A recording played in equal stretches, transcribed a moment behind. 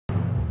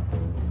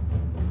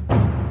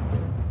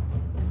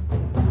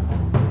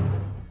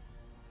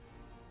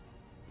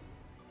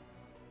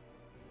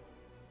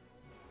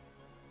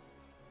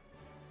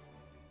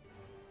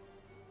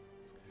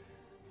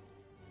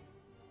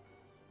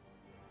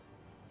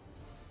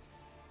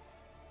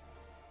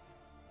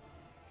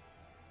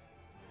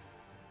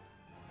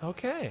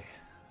Okay,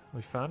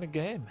 we found a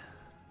game.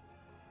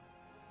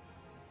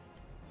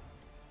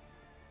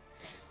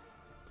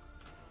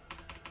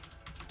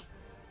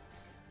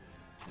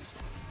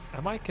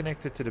 Am I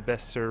connected to the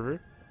best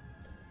server?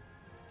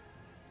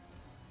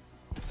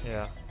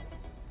 Yeah.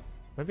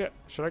 Maybe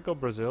should I go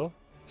Brazil?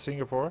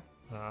 Singapore?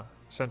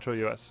 Central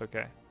US,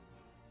 okay.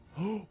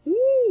 You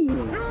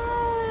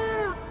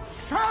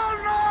shall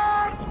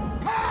not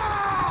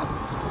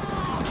pass!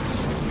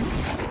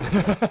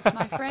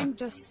 My friend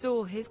just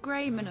saw his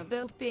Greymana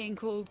build being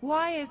called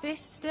 "Why is this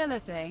still a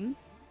thing?"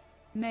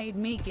 Made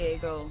me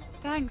giggle.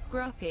 Thanks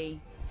Grubby.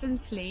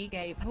 Sincerely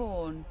Gabe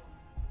Horn.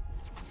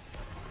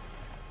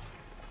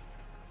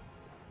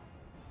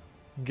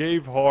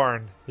 Gabe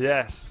Horn.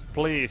 Yes,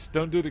 please.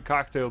 Don't do the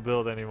cocktail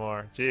build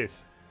anymore.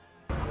 Jeez.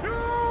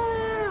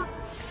 You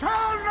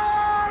shall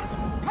not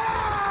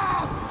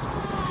pass!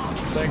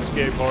 Thanks,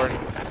 Gabe Horn.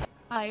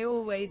 I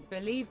always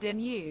believed in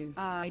you.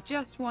 I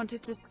just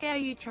wanted to scare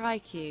you,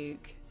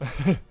 Tricuke.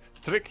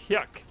 Trick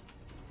yuck.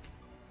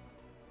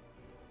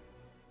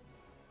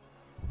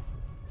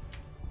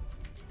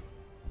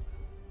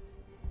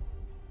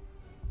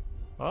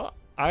 Well,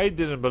 I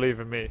didn't believe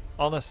in me.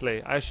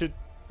 Honestly, I should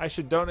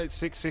donate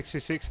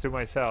 666 to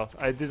myself.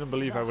 I didn't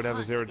believe I would have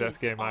a zero death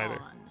game either.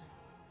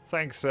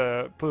 Thanks,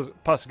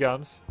 Puss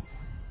Gums.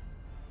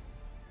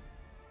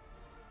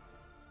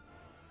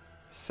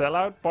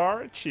 Sellout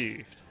bar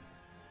achieved.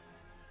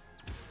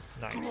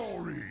 Nice.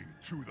 Glory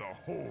to the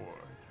Horde.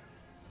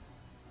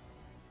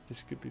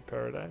 This could be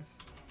paradise.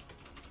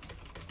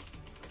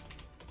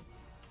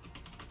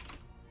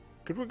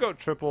 Could we go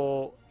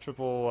triple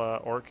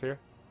orc here?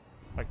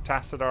 Like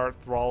Tassadar,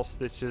 Thrall,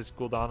 Stitches,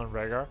 Gul'dan, and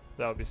Rhaegar?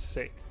 That would be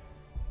sick.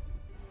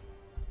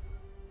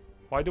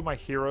 Why do my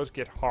heroes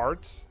get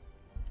hearts?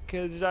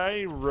 Cause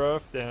I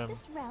rough them.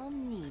 This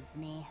realm needs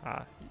me.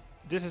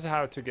 This is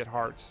how to get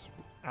hearts.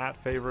 Add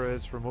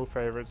favorites, remove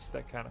favorites,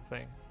 that kind of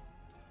thing.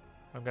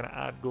 I'm gonna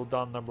add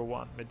Gul'dan number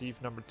 1,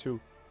 Medivh number 2.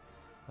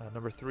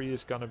 Number 3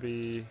 is gonna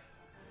be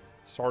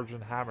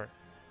Sergeant Hammer.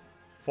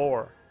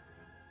 4.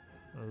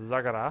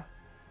 Zagara.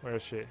 Where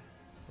is she?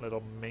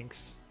 Little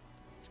minx.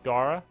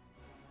 Scara.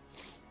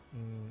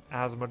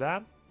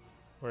 Asmodan.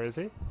 Where is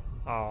he?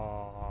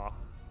 Aww.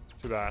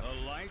 Too bad.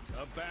 The light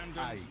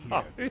abandoned.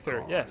 Oh,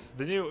 Uther. Yes,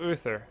 the new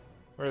Uther.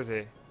 Where is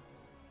he?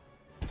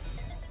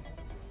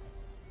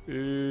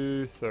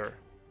 Uther.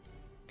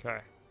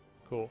 Okay,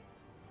 cool.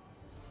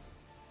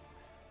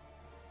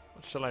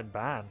 What shall I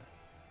ban?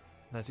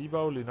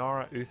 Nazeebo,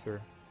 Lunara,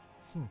 Uther.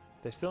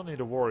 They still need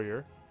a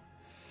warrior.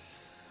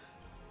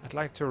 I'd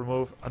like to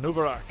remove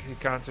Anubarak. He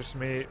counters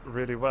me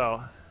really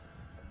well.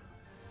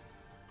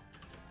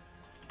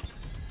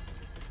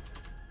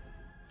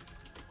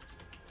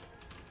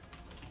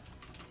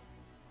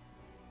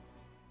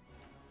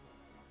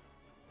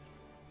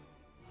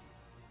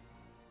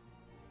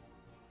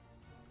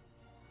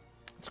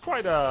 It's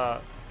quite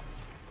a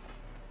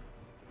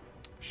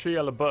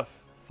Shia LaBeouf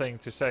thing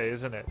to say,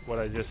 isn't it? What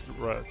I just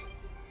wrote.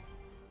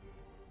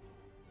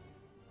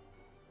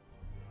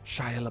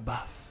 Shia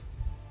LaBeouf.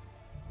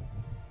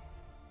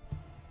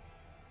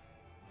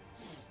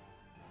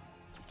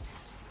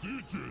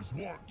 Stitches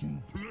want to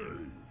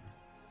play.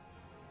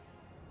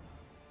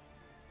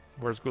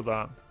 Where's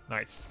Gul'dan?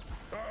 Nice.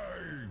 I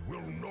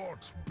will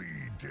not be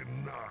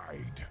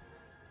denied.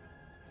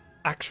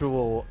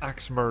 Actual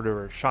axe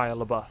murderer, Shia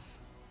LaBeouf.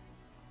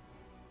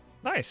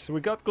 Nice, we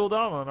got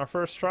Gul'dan on our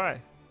first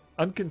try.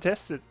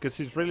 Uncontested, because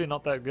he's really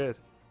not that good.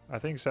 I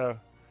think so.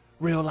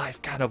 Real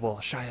life cannibal,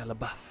 Shia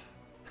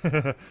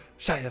LaBeouf.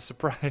 Shia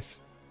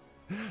surprise.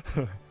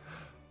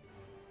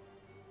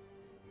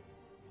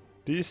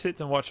 Do you sit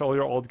and watch all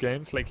your old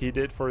games like he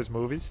did for his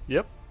movies?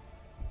 Yep.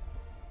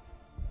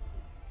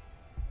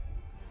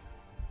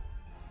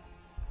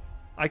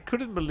 I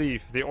couldn't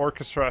believe the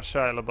orchestra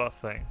Shia LaBeouf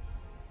thing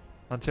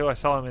until I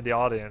saw him in the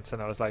audience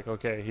and I was like,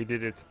 okay, he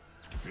did it.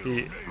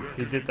 He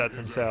did that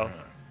himself.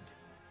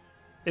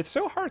 It's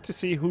so hard to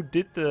see who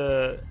did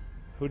the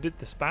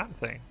spam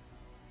thing.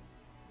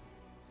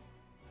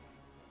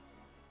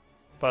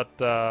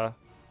 But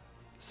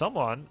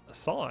someone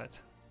saw it.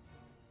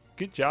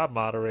 Good job,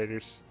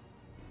 moderators.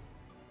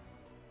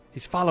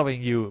 He's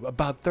following you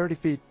about 30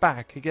 feet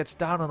back. He gets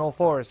down on all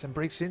fours and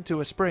breaks into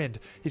a sprint.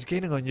 He's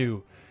gaining on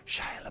you.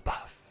 Shia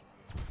LaBeouf.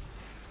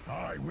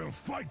 I will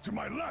fight to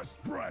my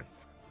last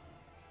breath.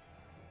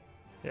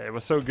 Yeah, it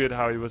was so good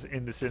how he was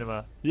in the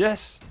cinema.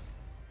 Yes!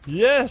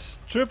 Yes!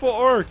 Triple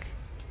orc!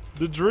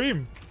 The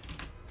dream!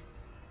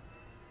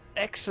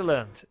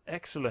 Excellent!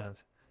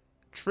 Excellent.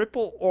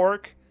 Triple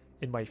orc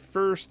in my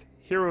first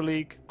Hero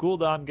League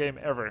Gul'dan game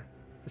ever.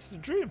 This is a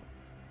dream.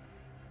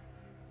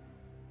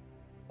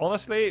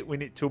 Honestly, we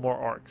need 2 more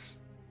orcs.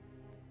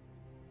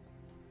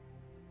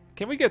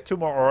 Can we get 2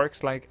 more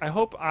orcs? Like, I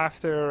hope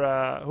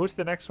after... who's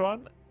the next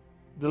one?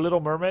 The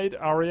Little Mermaid,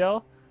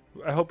 Ariel?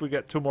 I hope we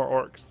get 2 more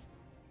orcs.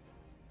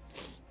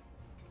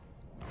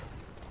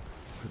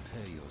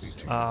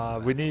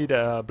 We need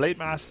a Blade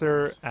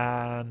Master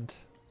and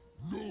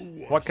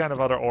What kind of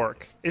other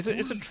orc? Is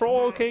it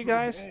troll okay,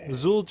 guys?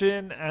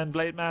 Zul'jin and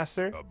Blade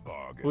Master?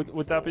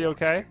 Would that be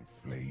okay?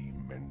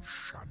 Flame and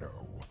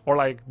shadow. Or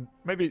like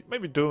maybe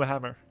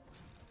Doomhammer.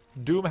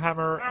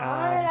 Doomhammer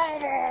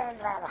and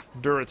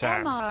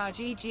Duratang.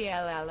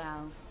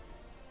 MRGGLLL.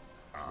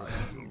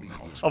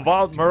 A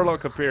wild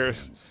Murloc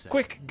appears.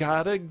 Quick,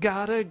 gotta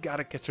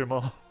catch them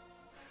all.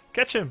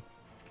 Catch him.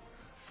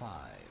 5,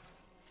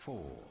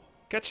 4,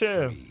 Catch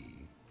him.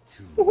 3,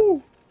 2.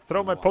 Woohoo!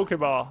 Throw my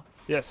Pokeball.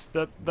 Yes,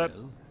 that. Well,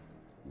 What?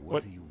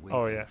 what are you waiting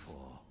Oh yeah.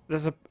 for?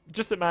 There's a.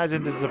 Just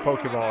imagine this is a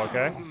Pokeball,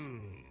 okay?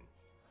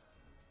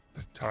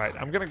 All right,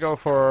 I'm gonna go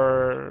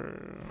for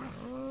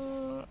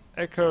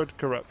Echoed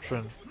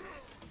Corruption.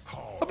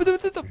 In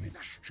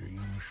exchange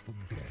for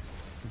death.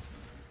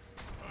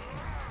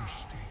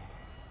 Interesting.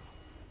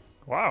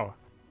 Wow,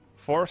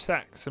 4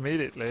 stacks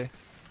immediately.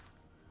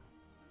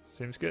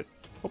 Seems good.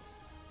 Oh,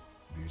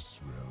 This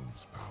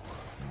realm's power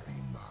will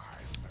be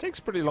mine. takes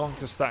pretty long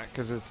to stack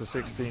because it's a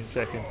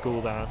 16-second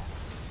cooldown.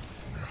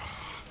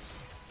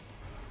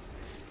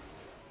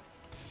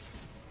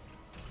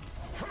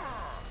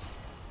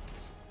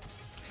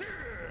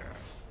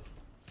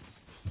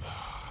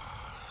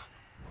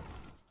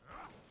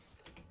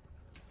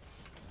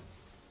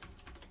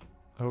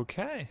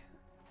 Okay.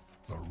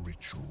 The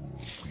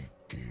ritual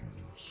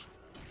begins.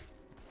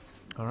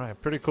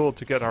 Alright, pretty cool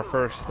to get our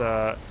first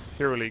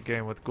Hero League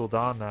game with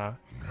Gul'dan now.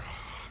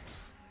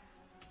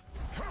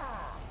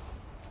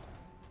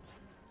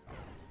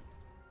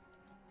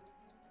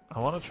 I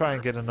want to try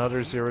and get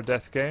another zero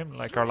death game,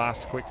 like our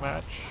last quick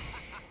match.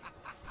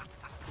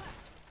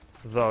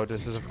 Though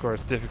this is of course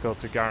difficult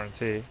to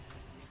guarantee.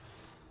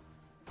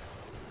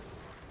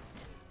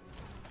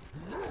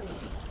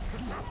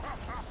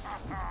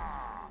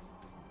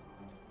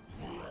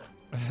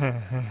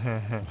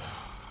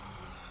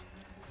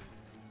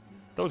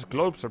 Those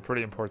globes are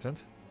pretty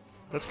important.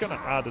 That's gonna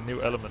add a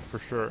new element for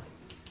sure.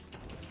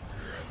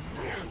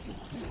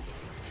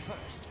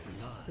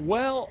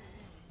 Well,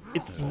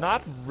 it's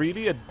not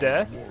really a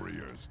death.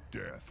 Warrior's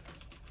death.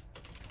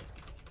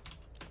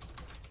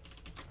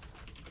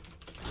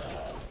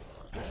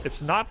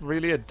 It's not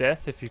really a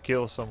death if you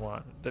kill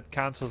someone. That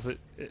cancels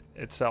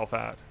itself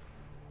out.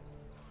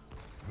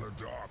 The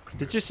darkness.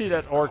 Did you see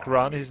that orc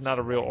run? He's not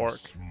a real orc.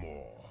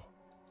 More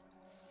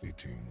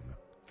fitting.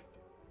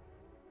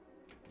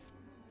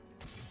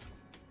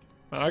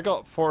 And I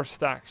got 4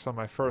 stacks on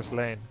my first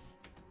lane.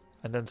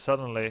 And then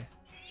suddenly...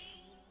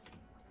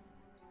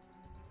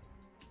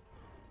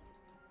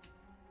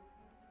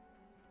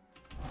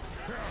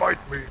 Fight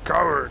me,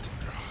 coward!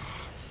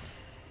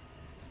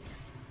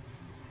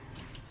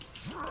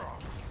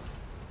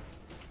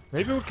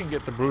 Maybe we can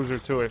get the bruiser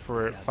too if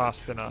we're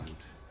fast enough.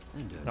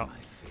 And earn No. my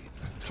favor.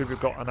 Tribute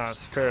got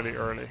announced fairly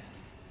early.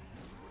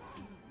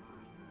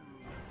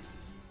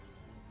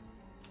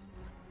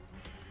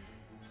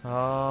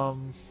 I'll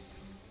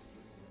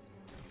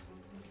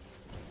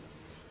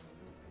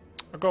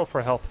go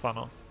for health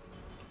funnel.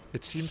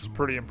 It seems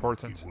pretty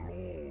important. It will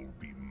all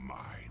be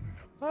mine.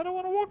 I don't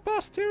want to walk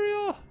past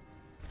Tyrael.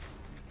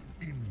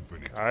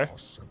 Infinite Okay.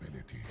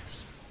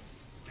 possibilities.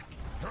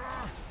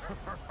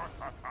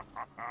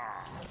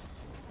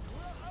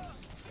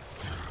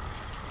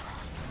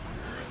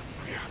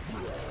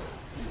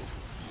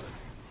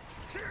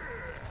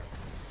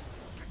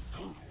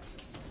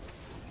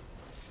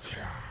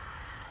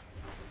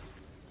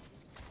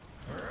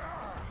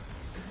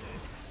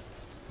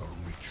 The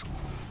ritual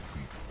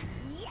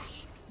begins.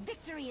 Yes!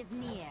 Victory is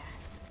near.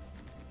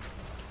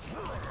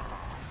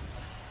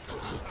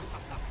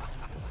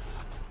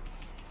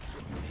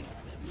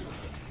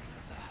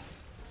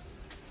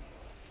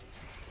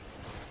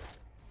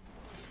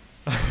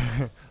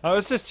 I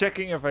was just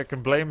checking if I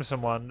can blame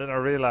someone, then I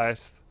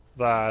realized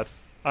that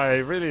I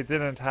really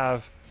didn't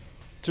have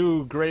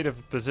too great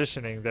of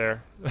positioning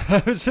there.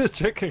 I was just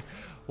checking,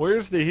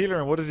 where's the healer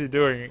and what is he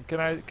doing? Can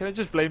I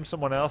just blame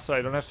someone else so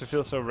I don't have to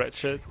feel so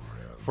wretched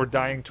for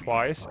dying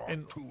twice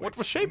in what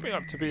was shaping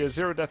up to be a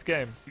zero death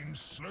game?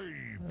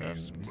 Enslave And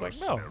these it's like,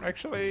 no, mercenary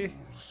actually,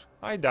 fools.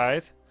 I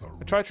died.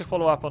 I tried to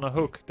follow up on a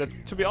hook that,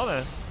 to be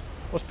honest,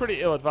 was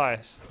pretty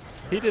ill-advised.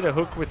 He did a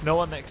hook with no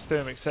one next to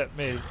him except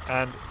me,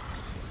 and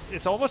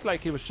it's almost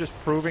like he was just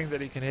proving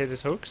that he can hit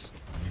his hooks.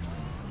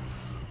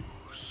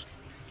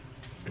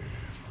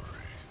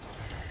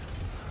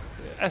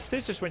 As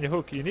Stitches, when you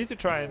hook, you need to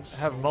try and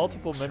have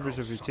multiple members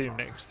of your team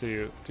next to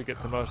you to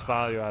get the most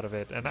value out of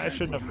it, and I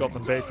shouldn't have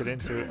gotten baited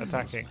into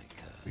attacking.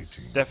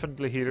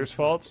 Definitely healer's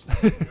fault.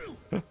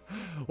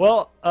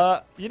 Well,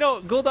 you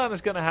know, Gul'dan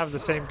is gonna have the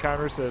same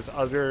counters as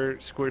other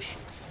squish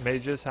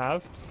mages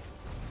have,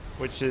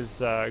 which is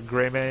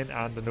Greymane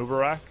and the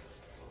Nubarak.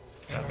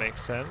 That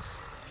makes sense.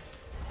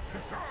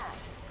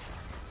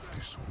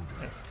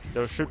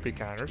 Those should be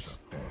counters.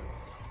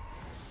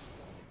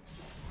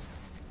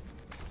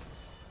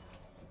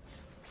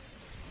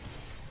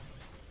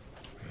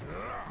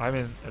 I'm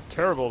in a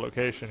terrible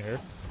location here.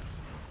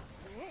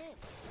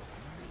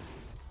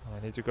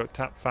 I need to go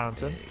tap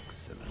fountain.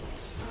 Excellent.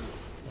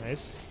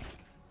 Nice.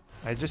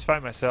 I just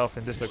find myself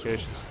in this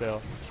location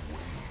still.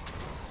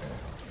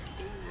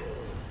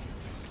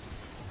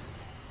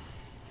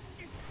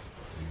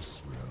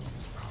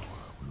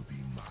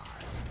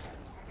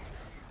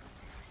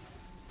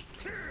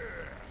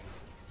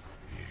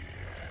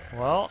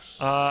 Well,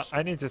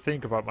 I need to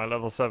think about my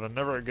level 7.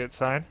 Never a good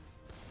sign.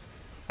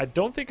 I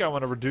don't think I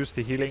want to reduce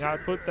the healing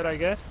output that I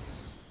get.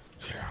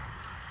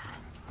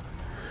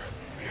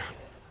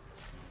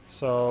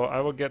 So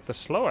I will get the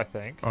slow, I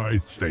think. I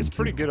think It's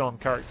pretty good on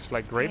characters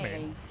like Greymane.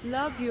 Hey,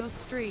 love your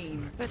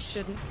stream, but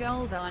shouldn't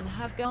Gul'dan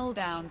have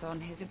Gul'downs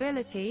on his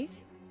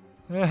abilities?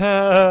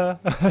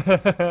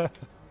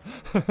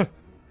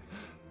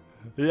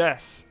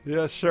 Yes,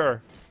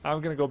 sure. I'm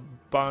gonna go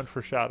bound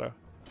for shadow.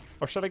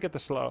 Or should I get the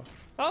slow?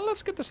 Oh,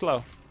 let's get the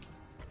slow.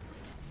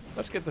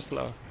 Let's get the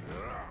slow.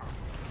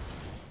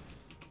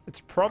 It's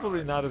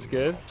probably not as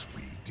good,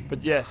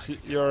 but yes,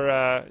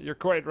 you're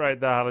quite right,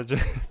 Dahlige.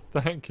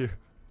 Thank you.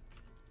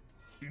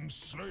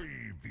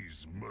 enslave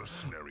these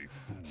mercenary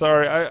fools.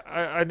 Sorry,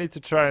 I need to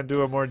try and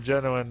do a more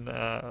genuine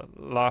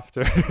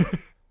laughter.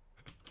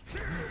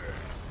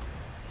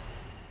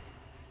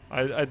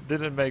 I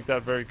didn't make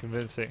that very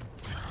convincing.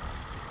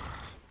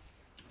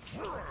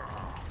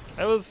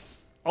 It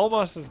was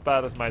almost as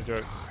bad as my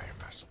jokes. Time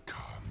has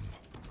come.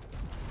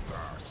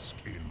 Bask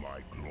in my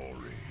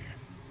glory.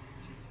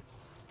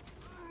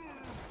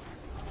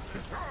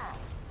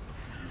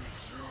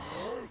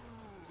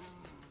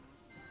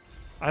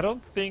 I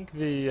don't think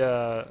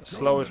the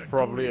slow is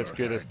probably as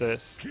good as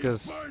this,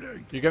 because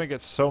you're gonna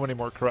get so many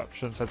more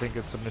corruptions. I think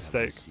it's a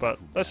mistake, but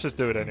let's just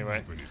do it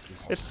anyway.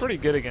 It's pretty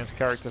good against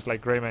characters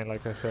like Greymane,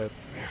 like I said.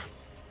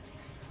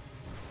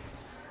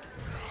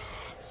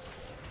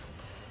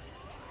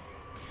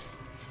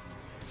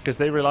 Because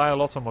they rely a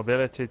lot on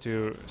mobility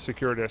to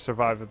secure their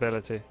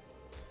survivability.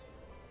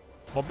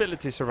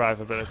 Mobility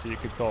survivability, you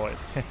could call it.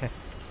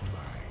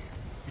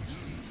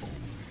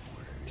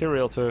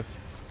 Tyrael too.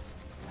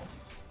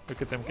 Look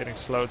at them getting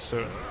slowed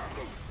soon.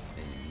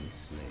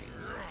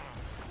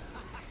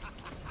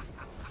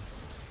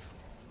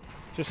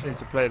 Just need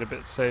to play it a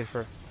bit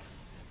safer.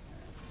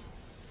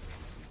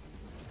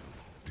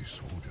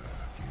 Disorder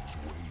gives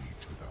way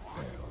to the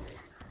hell.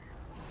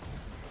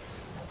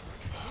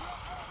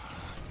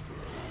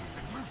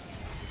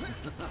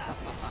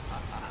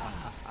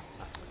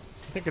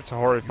 I think it's a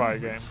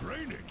horrifying game.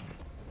 Training.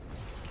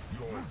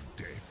 Your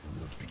death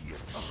will be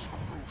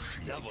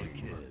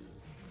excruciating.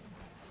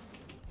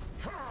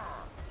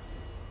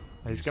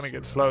 He's gonna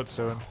get slowed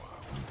soon.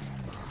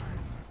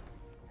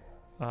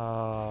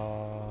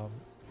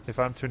 If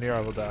I'm too near,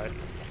 I will die.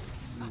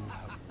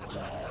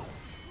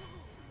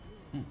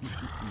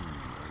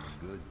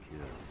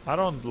 I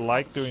don't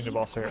like doing the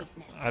boss here.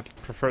 I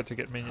prefer to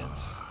get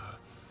minions.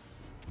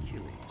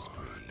 Lord,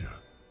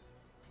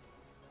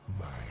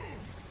 mine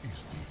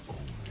is the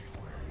only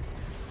way.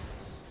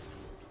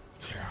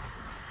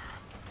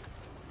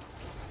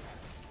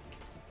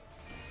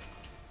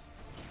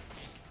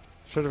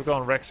 Should have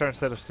gone Rexar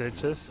instead of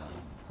Stitches.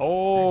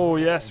 Oh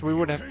yes, we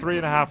would have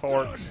 3.5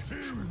 orcs.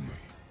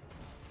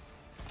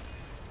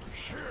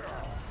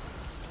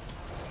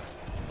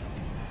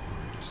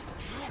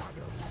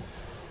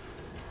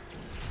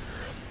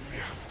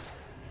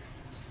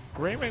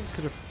 Greymane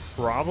could have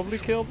probably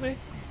killed me.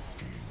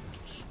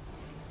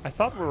 I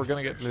thought we were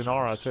gonna get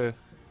Lunara too.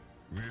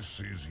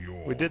 This is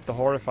your We did the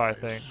horrify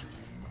thing.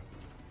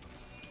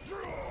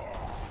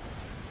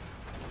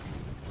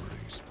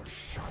 embrace the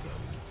shadow.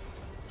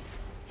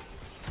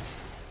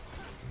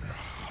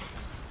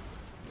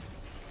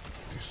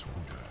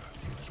 Disorder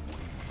gives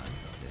way to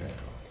the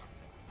hell.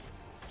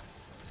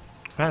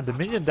 Man, the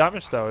minion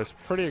damage though is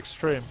pretty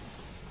extreme.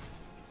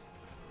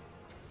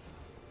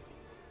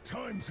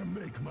 Time to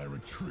make my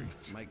retreat.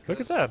 Look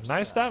at that,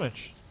 nice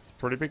damage. It's a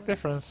pretty big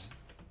difference.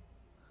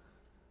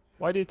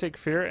 Why do you take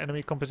fear?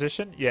 Enemy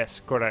composition?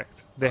 Yes,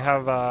 correct. They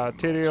have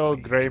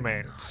Tyrael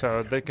Greymane,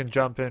 so they can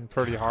jump in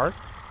pretty hard.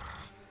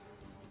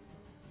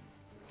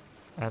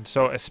 And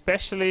so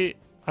especially,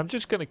 I'm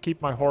just gonna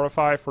keep my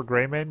Horrify for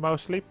Greymane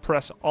mostly.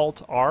 Press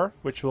Alt-R,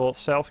 which will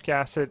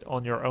self-cast it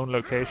on your own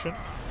location.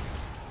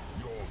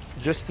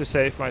 Just to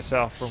save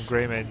myself from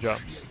Greymane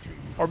jumps.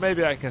 Or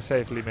maybe I can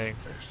save Li Ming.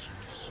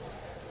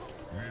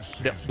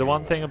 The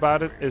one thing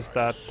about it is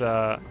that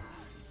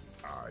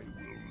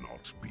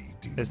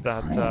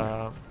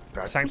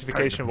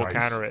Sanctification will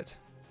counter it.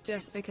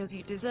 Just because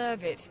you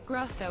deserve it.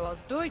 Grasso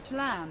aus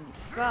Deutschland,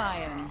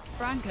 Bayern,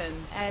 Franken,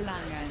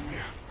 Erlangen.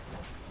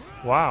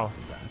 Wow.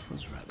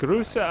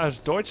 Grüße aus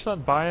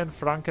Deutschland, Bayern,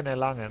 Franken,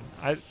 Erlangen.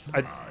 I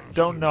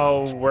don't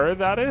know where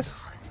that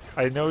is.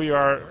 I know you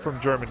are from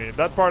Germany.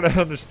 That part I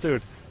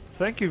understood.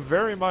 Thank you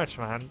very much,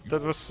 man.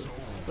 That was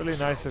really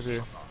nice of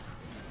you.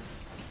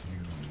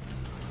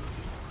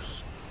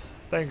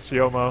 Thanks,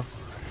 Yomo.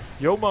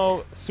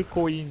 Yomo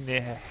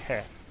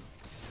Sukoinehe.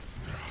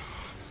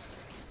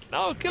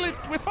 No, kill it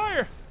with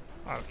fire!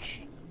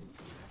 Ouch.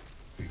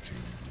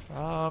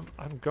 I'm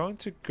going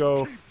to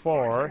go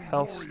for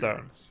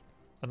Healthstone.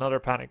 Another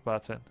panic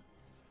button.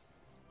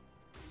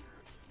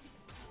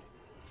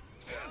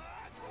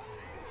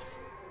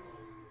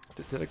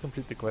 Did I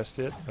complete the quest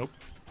yet? Nope.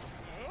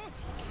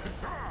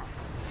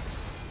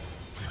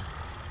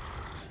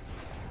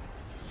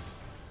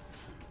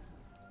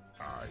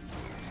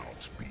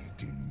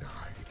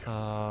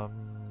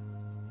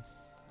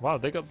 Wow,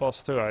 they got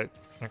boss too. I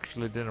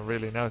actually didn't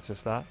really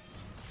notice that.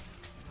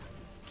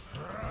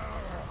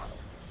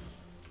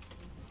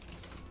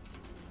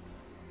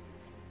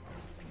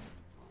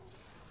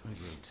 I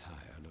grow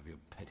tired of your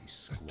petty The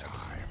squabbling.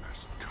 time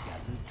has come.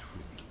 Gather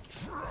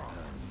tribute.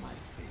 Earn my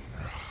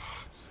favor.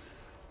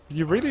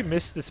 You really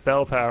miss the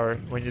spell power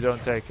when you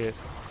don't take it.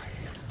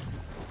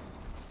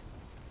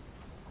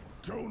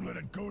 Don't let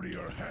it go to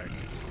your head.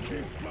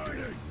 Keep fighting.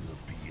 It will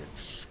be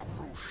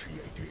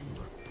excruciating.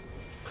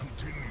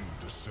 Continue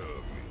to serve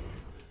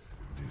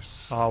me.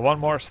 This One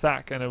more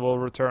stack and it will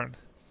return.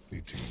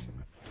 fitting.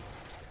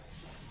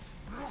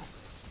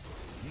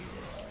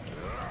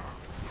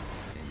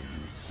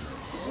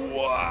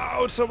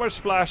 Wow, so much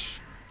splash.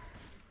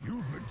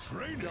 You've been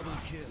training.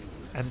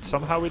 And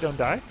somehow we don't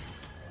die?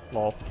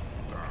 Lol.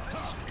 You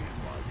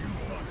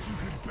thought you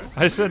could best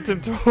I sent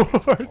him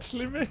towards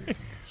Li Ming.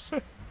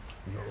 No.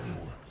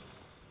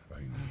 I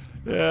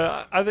need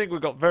Yeah, I think we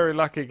got very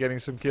lucky getting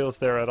some kills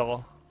there at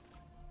all.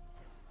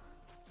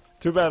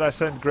 Too bad I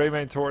sent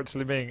Greymane towards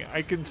Li Ming.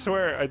 I can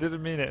swear I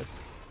didn't mean it.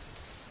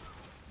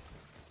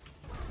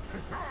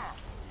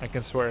 I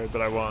can swear it,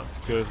 but I won't,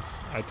 because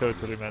I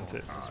totally meant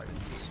it.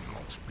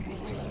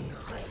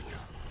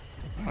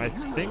 I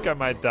think I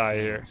might die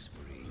here.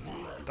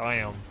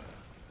 Damn.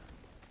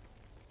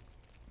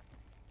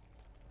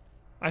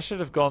 I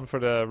should have gone for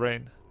the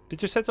rain.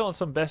 Did you settle on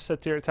some best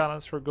tier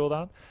talents for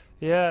Gul'dan?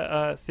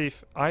 Yeah,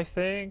 Thief. I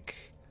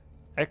think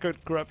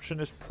Echoed Corruption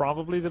is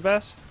probably the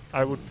best.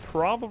 I would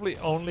probably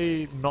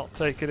only not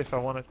take it if I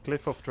wanted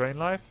Cliff of Drain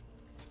Life.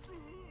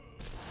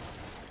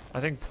 I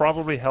think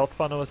probably Health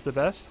Funnel is the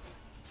best.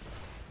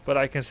 But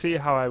I can see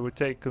how I would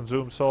take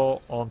Consume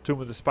Soul on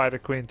Tomb of the Spider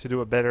Queen to do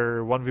a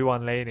better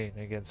 1v1 laning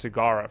against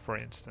Zagara, for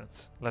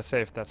instance. Let's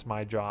say if that's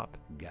my job.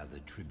 Gather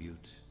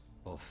tribute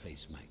or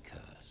face my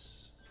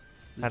curse.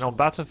 And on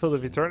Battlefield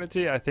of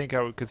Eternity, I think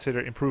I would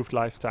consider Improved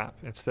Life Tap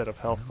instead of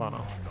Health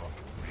Funnel.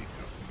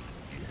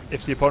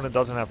 If the opponent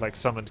doesn't have like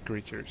summoned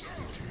creatures.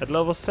 At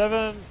level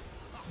 7,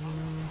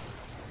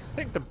 I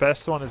think the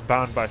best one is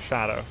Bound by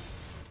Shadow.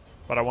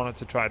 But I wanted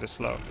to try the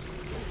slow.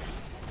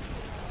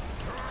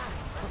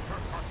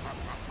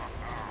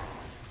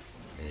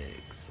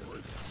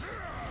 Excellent.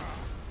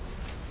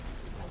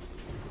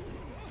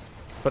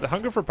 But the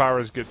Hunger for Power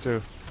is good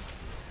too.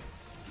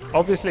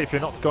 Obviously, if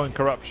you're not going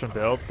Corruption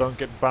build, don't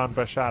get Bound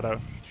by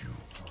Shadow.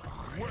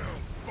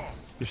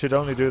 You should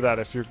only do that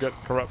if you get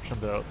Corruption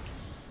build.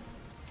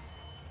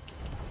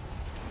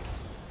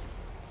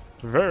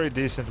 Very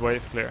decent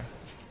wave clear.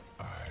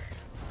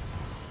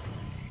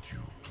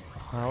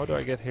 What do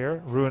I get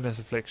here? Ruinous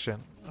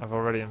Affliction. I've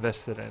already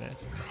invested in it.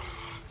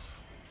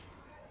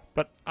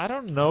 But I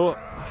don't know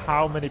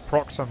how many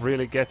procs I'm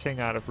really getting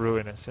out of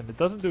Ruinous, and it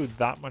doesn't do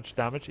that much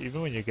damage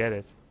even when you get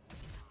it.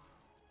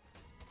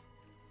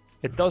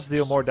 It does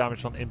deal more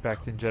damage on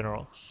impact in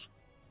general.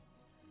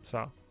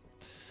 So,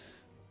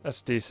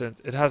 that's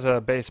decent. It has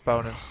a base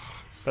bonus,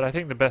 but I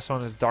think the best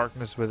one is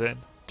Darkness Within.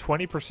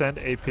 20%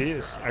 AP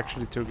is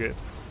actually too good.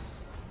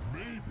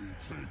 maybe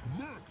take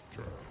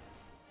nectar.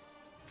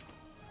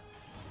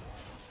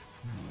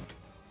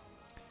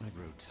 I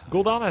grow tired.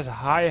 Gul'dan has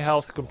high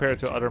health compared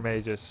to other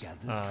mages.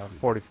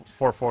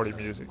 440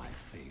 music. My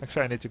favor.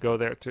 Actually, I need to go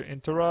there to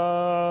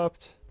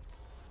interrupt.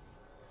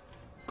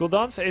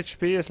 Gul'dan's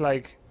HP is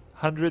like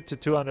 100 to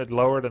 200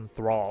 lower than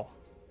Thrall.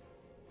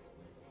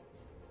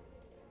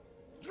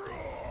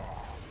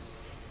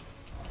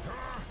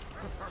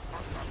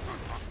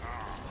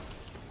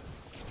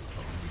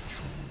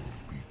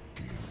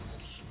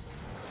 Begins.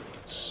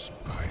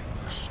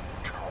 Spineless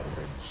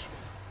cowards.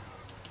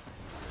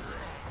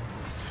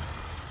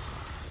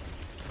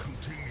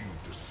 Continue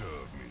to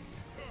serve me.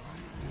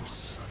 This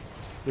sight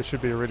This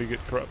should be a really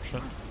good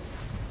corruption.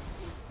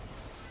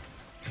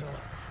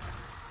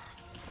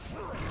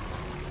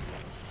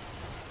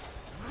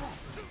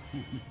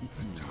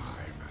 the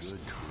time has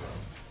come.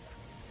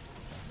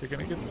 You're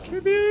gonna get the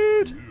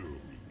tribute!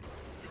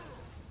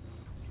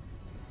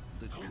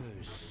 The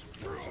curse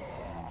falls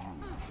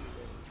upon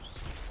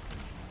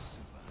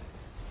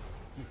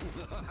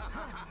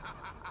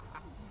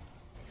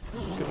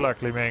you. Good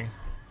luck, Li Ming.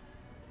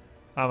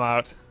 I'm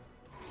out.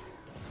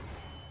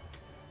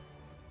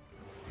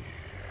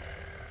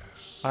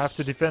 I have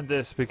to defend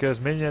this because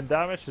minion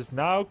damage is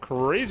now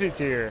crazy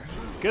tier.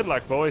 Good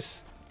luck,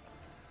 boys.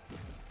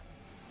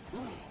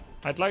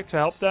 I'd like to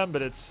help them,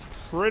 but it's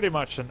pretty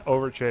much an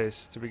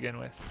overchase to begin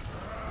with.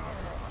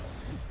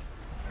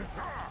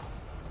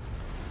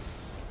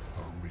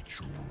 A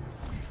ritual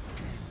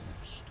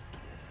begins.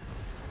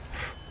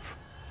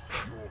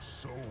 Your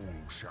soul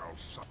shall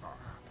suffer.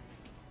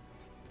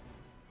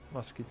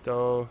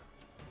 Mosquito.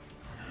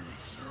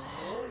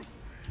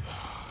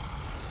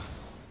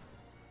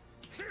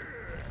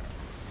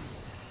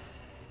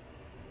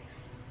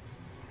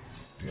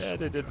 Yeah,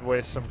 they did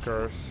waste some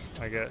curves,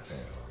 I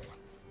guess.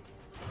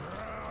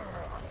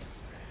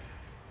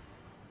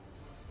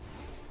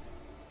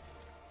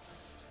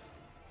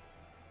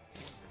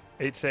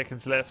 Eight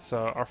seconds left, so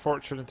our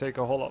fort shouldn't take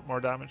a whole lot more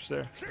damage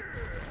there.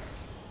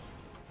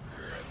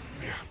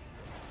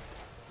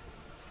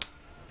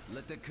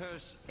 Let the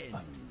curse end.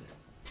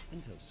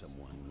 Until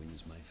someone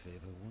wins my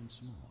favor once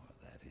more,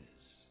 that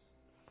is.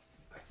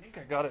 I think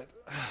I got it.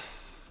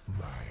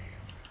 Mine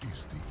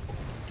is the only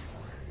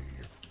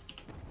way.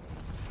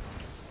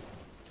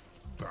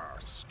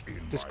 Bask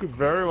in This my could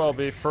very well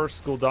be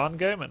first Gul'dan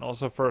game and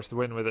also first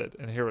win with it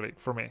in Hero League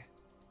for me.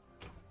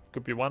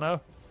 Could be 1-0.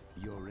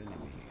 Your enemy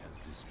has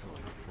destroyed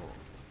a fort.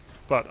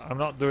 But I'm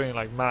not doing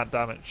like mad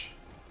damage.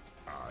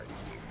 I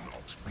will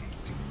not be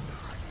denied.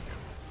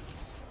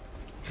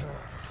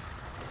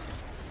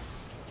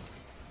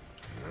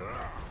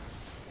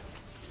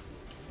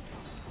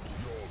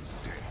 Your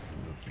death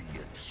will be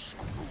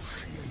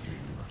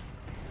excruciating.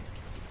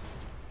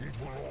 It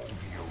will all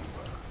be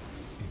over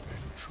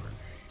eventually.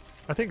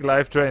 I think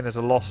life drain is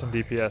a loss in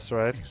DPS,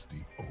 right? Is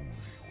the only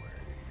way.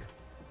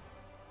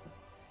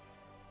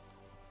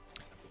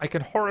 I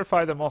can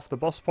horrify them off the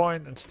boss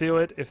point and steal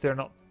it if they're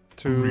not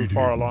too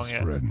far along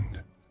yet.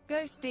 Friend.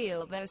 Go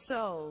steal their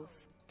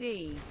souls.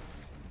 D.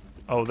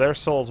 Oh, their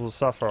souls will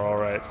suffer,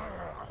 alright.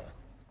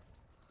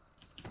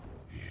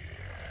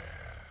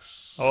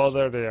 Yes. Oh,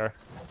 there they are.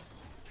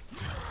 It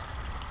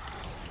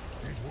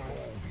will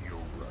all be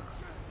over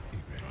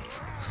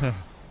eventually.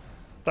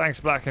 Thanks,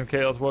 Black and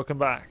Chaos. Welcome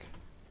back.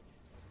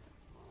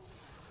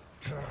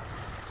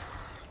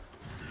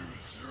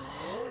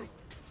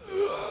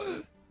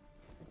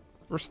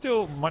 We're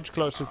still much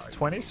closer to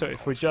 20, so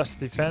if we just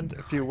defend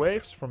a few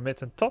waves from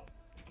mid and top,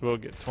 we'll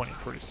get 20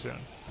 pretty soon.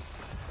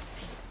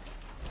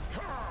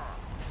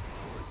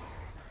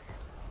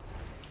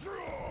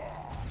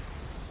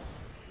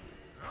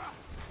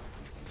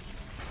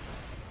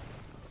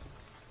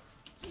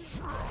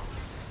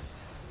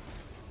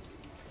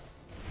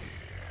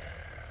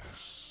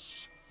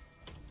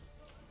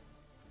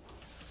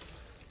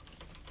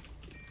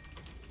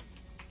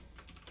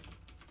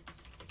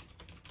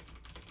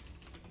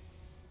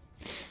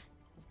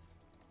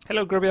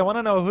 Hello Grubby, I want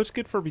to know who's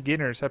good for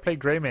beginners. I play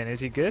Greyman, is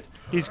he good?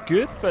 He's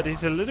good, but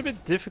he's a little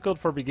bit difficult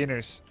for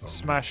beginners.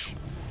 Smash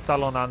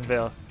Talon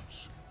Anvil.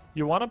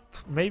 You want to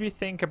maybe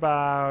think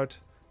about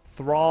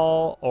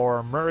Thrall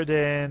or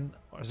Muradin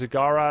or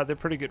Zagara. They're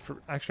pretty good for...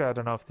 Actually, I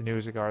don't know if the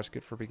new Zagara is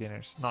good for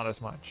beginners. Not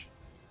as much.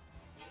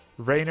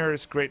 Raynor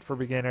is great for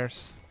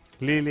beginners.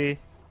 Lily.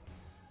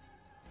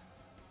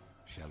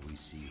 Shall we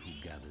see who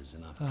gathers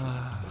enough trouble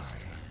this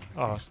time?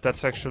 Oh,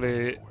 that's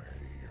actually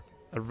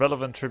a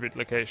relevant tribute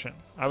location.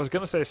 I was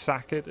gonna say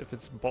sack it if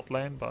it's bot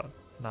lane, but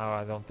now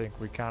I don't think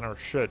we can or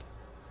should.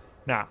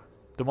 Now,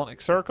 Demonic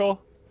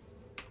Circle.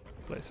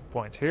 Place some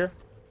points here.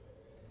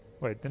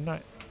 Wait, didn't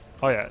I?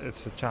 Oh yeah,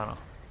 it's a channel.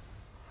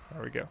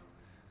 There we go.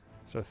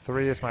 So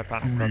 3 is my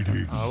panic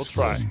button. I will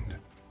try.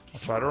 I'll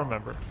try to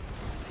remember.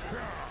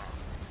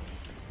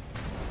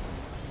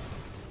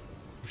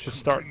 We should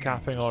start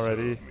capping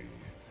already.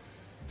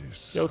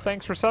 Yo,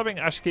 thanks for subbing,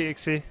 Ashki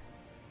Ixie.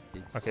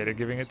 Okay, they're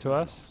giving it to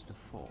us.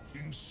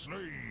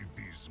 Enslave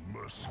these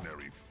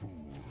mercenary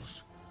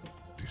fools.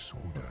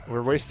 Disorder.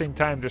 We're wasting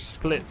time to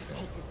split.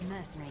 Take this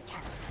mercenary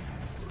camp.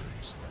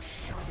 Embrace the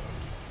shadow.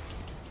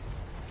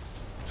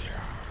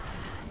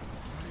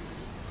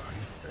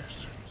 Life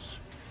essence.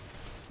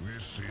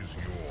 This is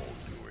your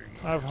doing.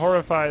 I have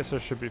Horrify, so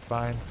it should be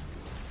fine.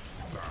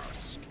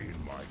 Bask in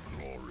my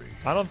glory.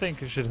 I don't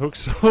think you should hook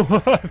so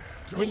much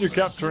when you're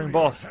capturing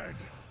boss.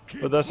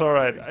 But that's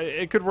alright.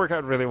 It could work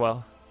out really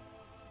well.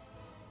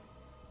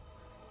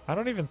 I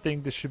don't even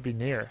think this should be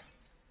near.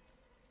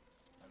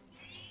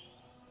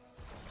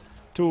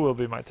 2 will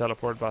be my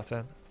teleport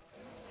button.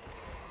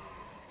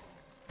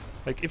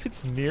 Like, if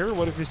it's near,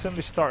 what if we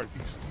suddenly start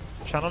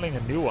channeling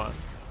a new one?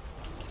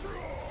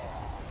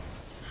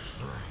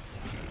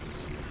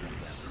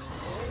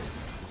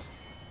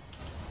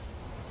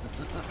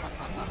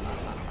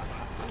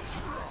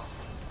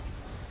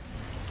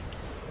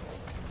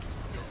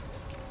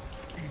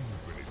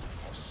 Infinite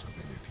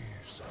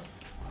possibilities.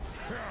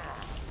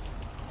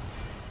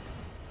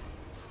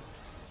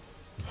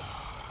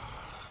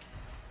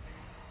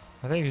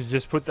 I think you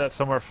just put that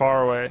somewhere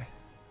far away.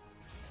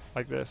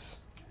 Like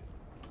this.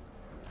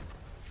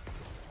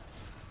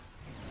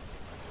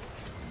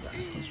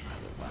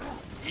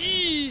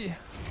 Eee!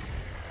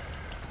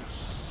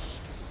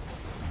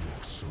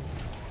 So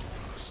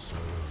serve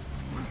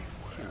me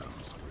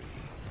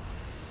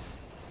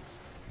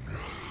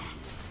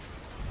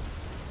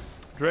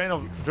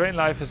well. Drain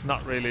life is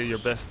not really your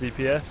best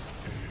DPS.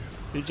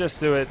 You just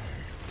do it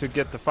to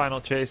get the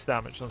final chase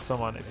damage on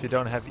someone if you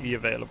don't have E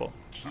available.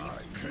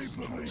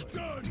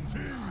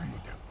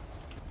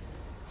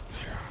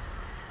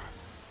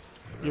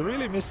 You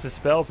really miss the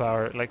spell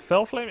power. Like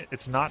Fell Flame,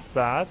 it's not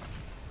bad,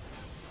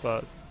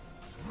 but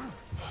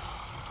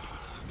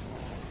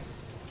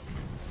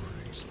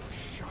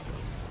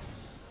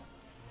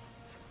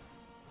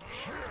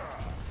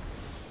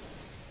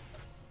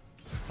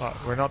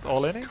oh, we're not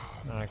all in it?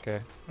 Okay,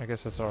 I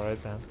guess that's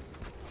alright then.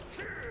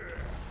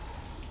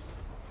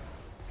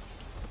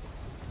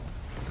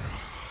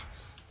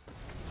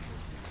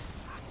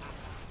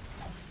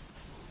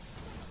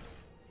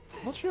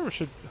 Not sure we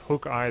should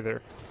hook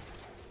either.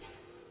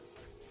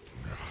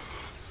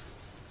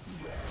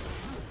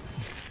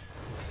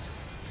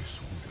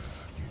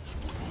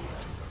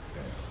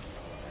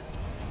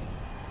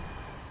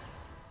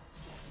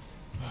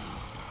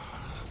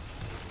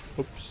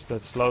 Oops, that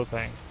slow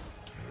thing.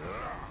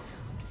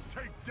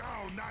 Take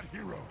down that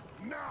hero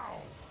now.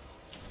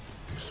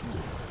 This war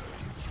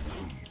gives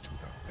way to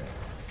the fair.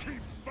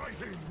 Keep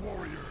fighting,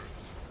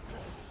 warriors.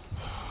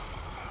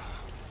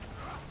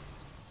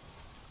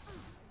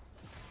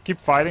 Keep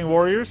fighting,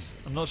 warriors?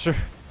 I'm not sure.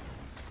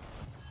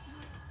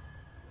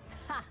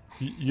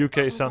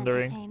 UK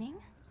sundering.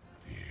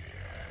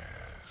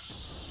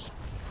 Yes.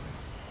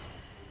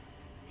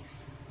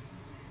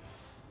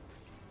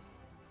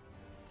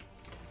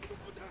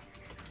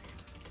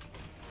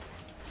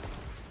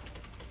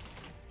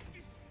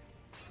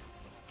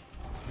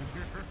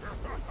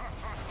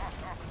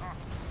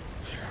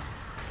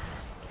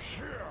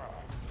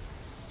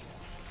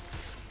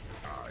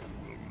 I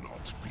will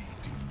not be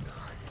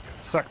denied.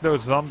 Suck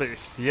those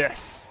zombies.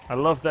 Yes. I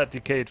love that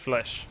decayed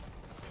flesh.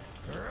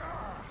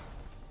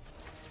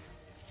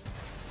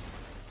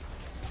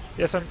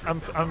 Yes,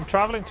 I'm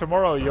traveling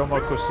tomorrow,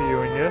 Yomoko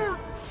Siyunya.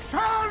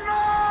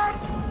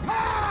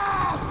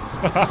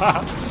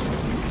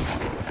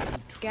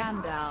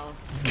 Gandalf.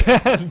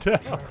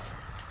 Gandalf.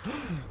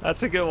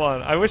 That's a good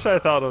one. I wish I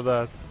thought of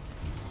that.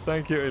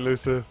 Thank you,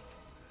 Elusive.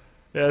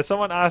 Yeah,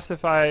 someone asked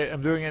if I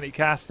am doing any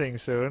casting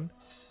soon.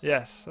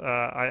 Yes,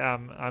 I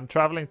am. I'm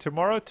traveling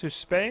tomorrow to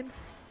Spain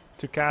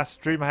to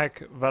cast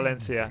DreamHack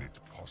Valencia. Infinite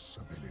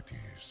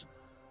possibilities.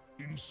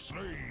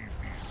 Enslave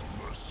these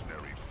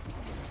mercenary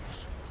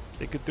fools.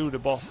 They could do the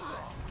boss.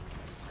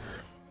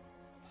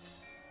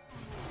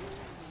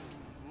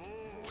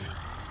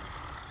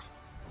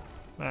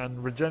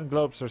 Man, regen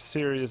globes are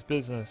serious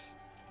business.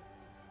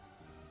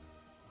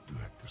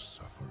 Let the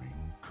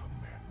suffering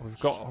commence. We've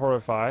got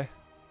Horrify.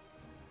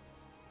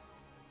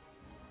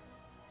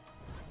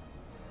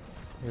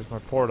 Here's my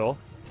portal.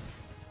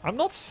 I'm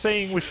not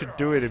saying we should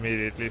do it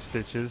immediately,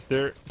 Stitches.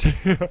 They're...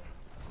 no,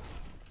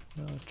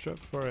 trap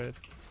for it.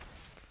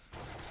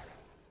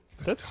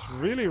 That's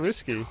really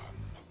risky.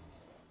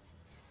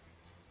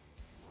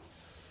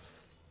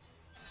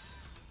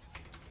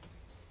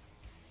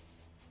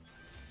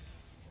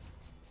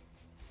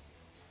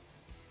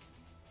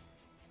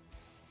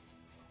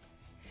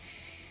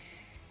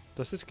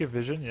 Does this give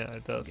vision? Yeah,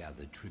 it does.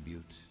 Gather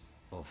tribute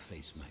or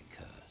face my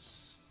curse.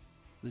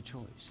 The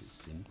choice is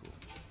simple.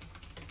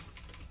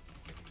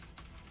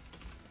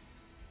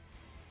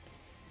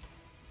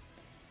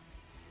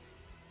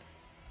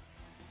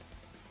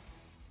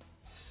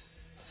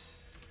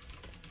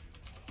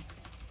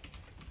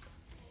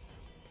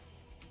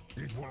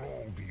 It will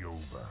all be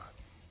over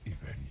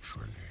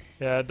eventually.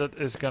 Yeah, that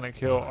is gonna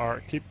kill our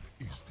keep.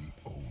 Is the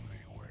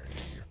only way.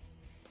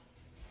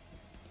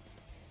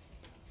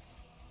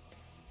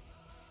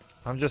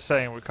 I'm just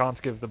saying we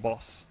can't give the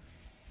boss.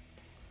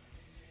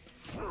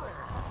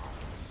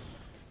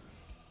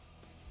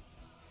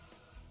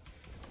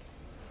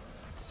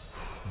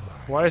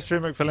 Why is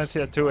DreamHack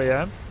Valencia at 2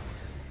 AM?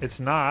 It's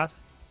not.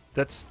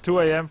 That's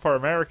 2 AM for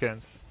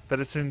Americans. But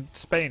it's in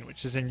Spain,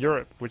 which is in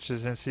Europe, which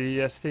is in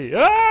CEST.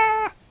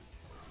 Ah!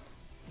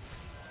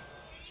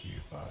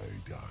 If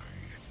I die,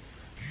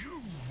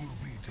 you will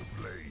be to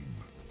blame.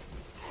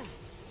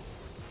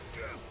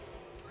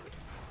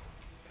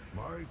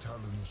 My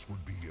talents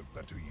would be of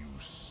better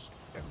use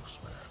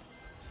elsewhere.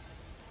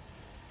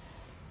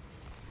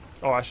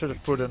 Oh, I should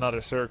have put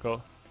another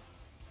circle.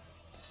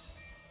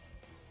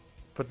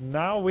 But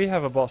now we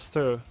have a boss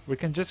too. We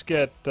can just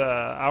get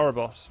our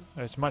boss.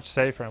 It's much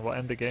safer and we'll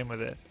end the game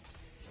with it.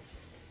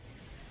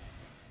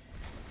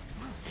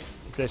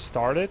 Did they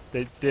start it?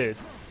 They did.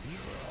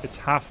 It's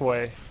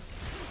halfway.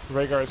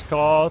 Rhaegar is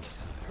caught.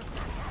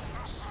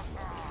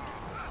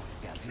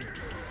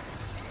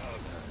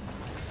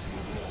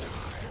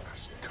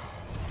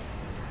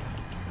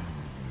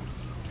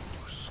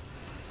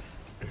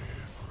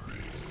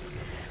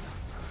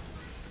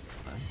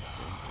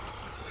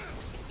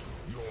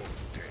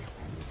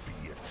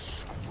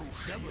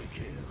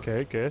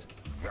 Okay, good.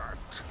 That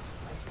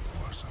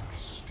was a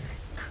mistake.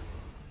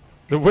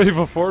 The wave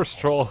of force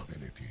troll.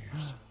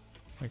 Abilities.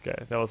 Okay,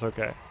 that was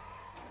okay.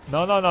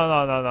 No.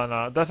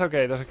 That's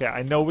okay, that's okay.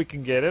 I know we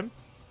can get him,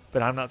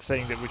 but I'm not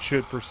saying that we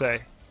should per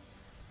se.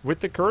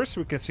 With the curse,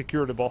 we can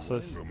secure the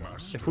bosses.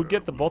 If we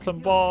get the bottom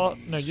boss...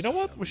 No, you know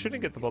what? We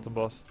shouldn't get the bottom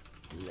boss.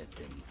 Let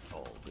them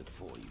fall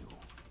before you.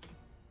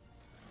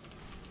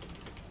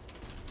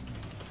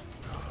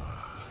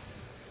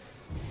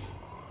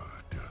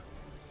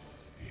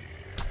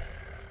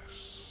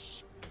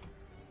 Yes.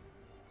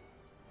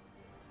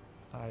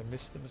 I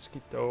missed the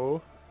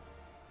mosquito.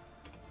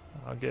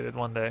 I'll get it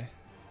one day.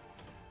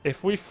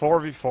 If we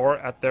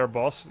 4v4 at their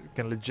boss, it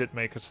can legit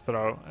make us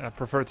throw. I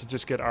prefer to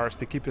just get ours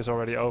to keep this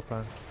already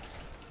open.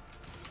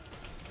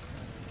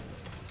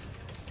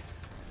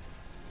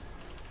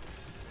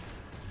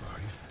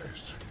 Life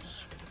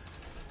essence.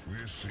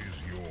 This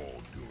is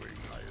your doing,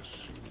 I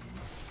assume.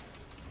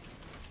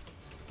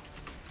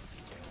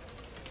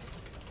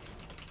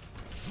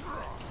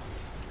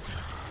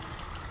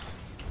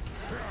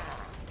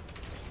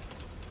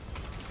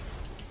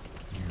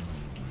 You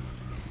will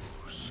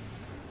lose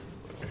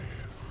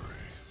everything.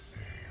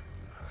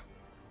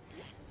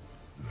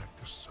 Let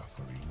the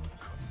suffering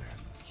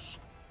commence.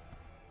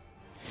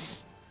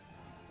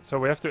 So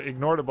we have to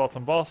ignore the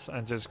bottom boss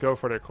and just go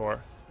for their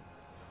core.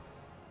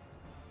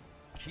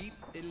 Keep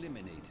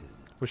eliminated.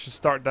 We should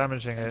start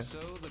damaging And it. so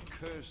the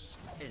curse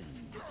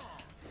ends.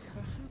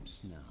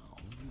 Perhaps now.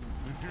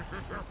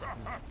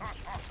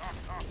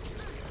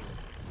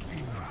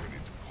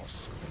 Infinite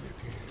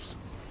possibilities.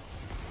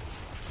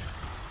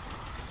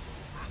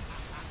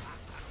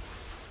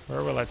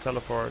 Where will I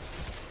teleport?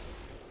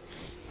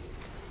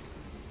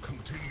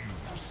 Continue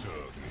to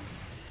serve me.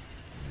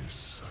 This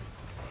cycle.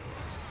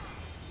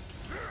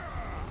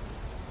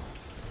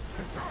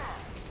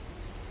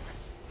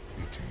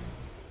 Fitting.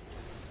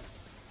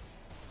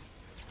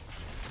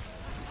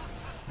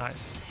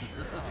 Nice.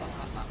 Perhaps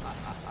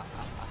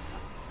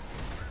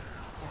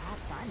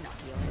I'm not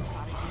the only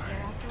prodigy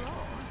here after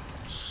all.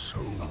 So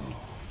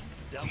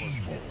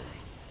evil.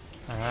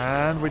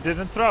 And we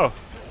didn't throw.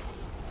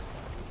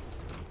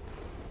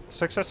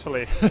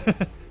 Successfully.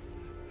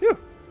 Phew.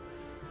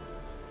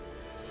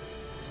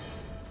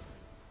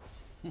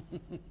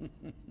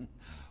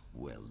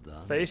 Well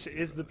done. Face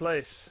is the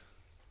place.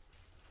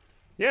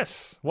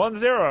 Yes,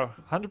 1-0,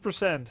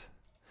 100%.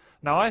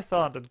 Now I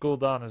thought that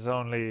Gul'dan is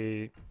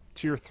only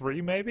tier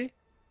 3 maybe,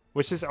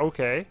 which is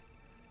okay.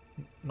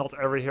 Not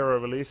every hero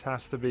release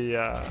has to be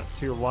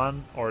tier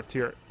 1 or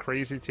tier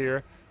crazy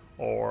tier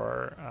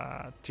or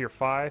tier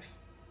 5.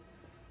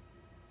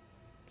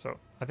 So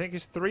I think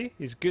he's 3.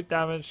 He's good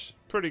damage,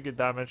 pretty good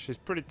damage. He's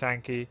pretty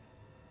tanky,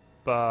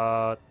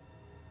 but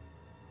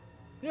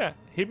yeah,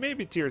 he may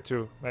be tier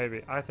 2,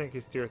 maybe. I think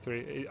he's tier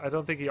 3. I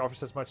don't think he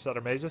offers as much as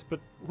other mages, but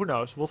who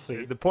knows? We'll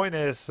see. The point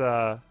is,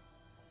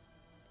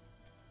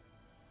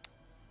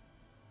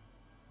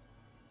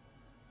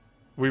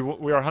 we are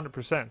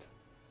 100%.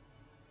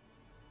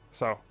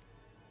 So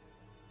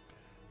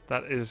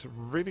that is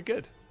really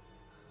good.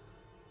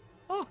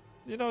 Oh,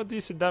 you know,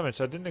 decent damage.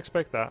 I didn't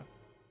expect that.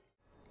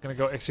 Gonna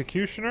go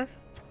Executioner.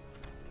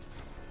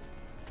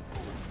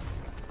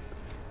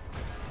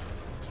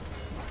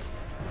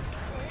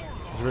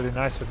 It's really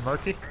nice with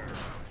Murky.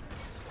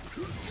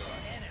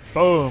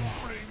 Boom.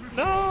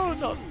 No,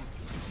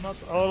 not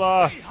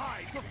Ola.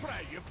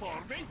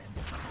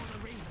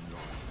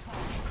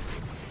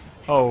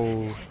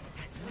 Oh.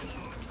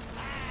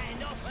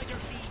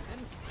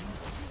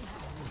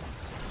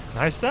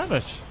 Nice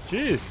damage.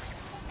 Jeez.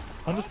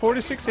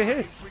 146 a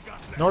hit.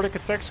 Nordic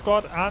Attack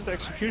Squad and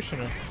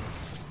Executioner.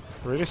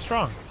 Really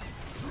strong.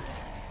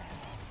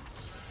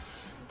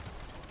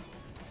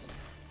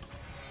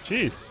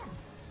 Jeez.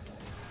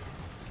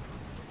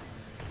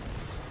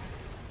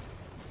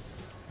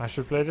 I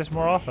should play this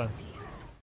more often.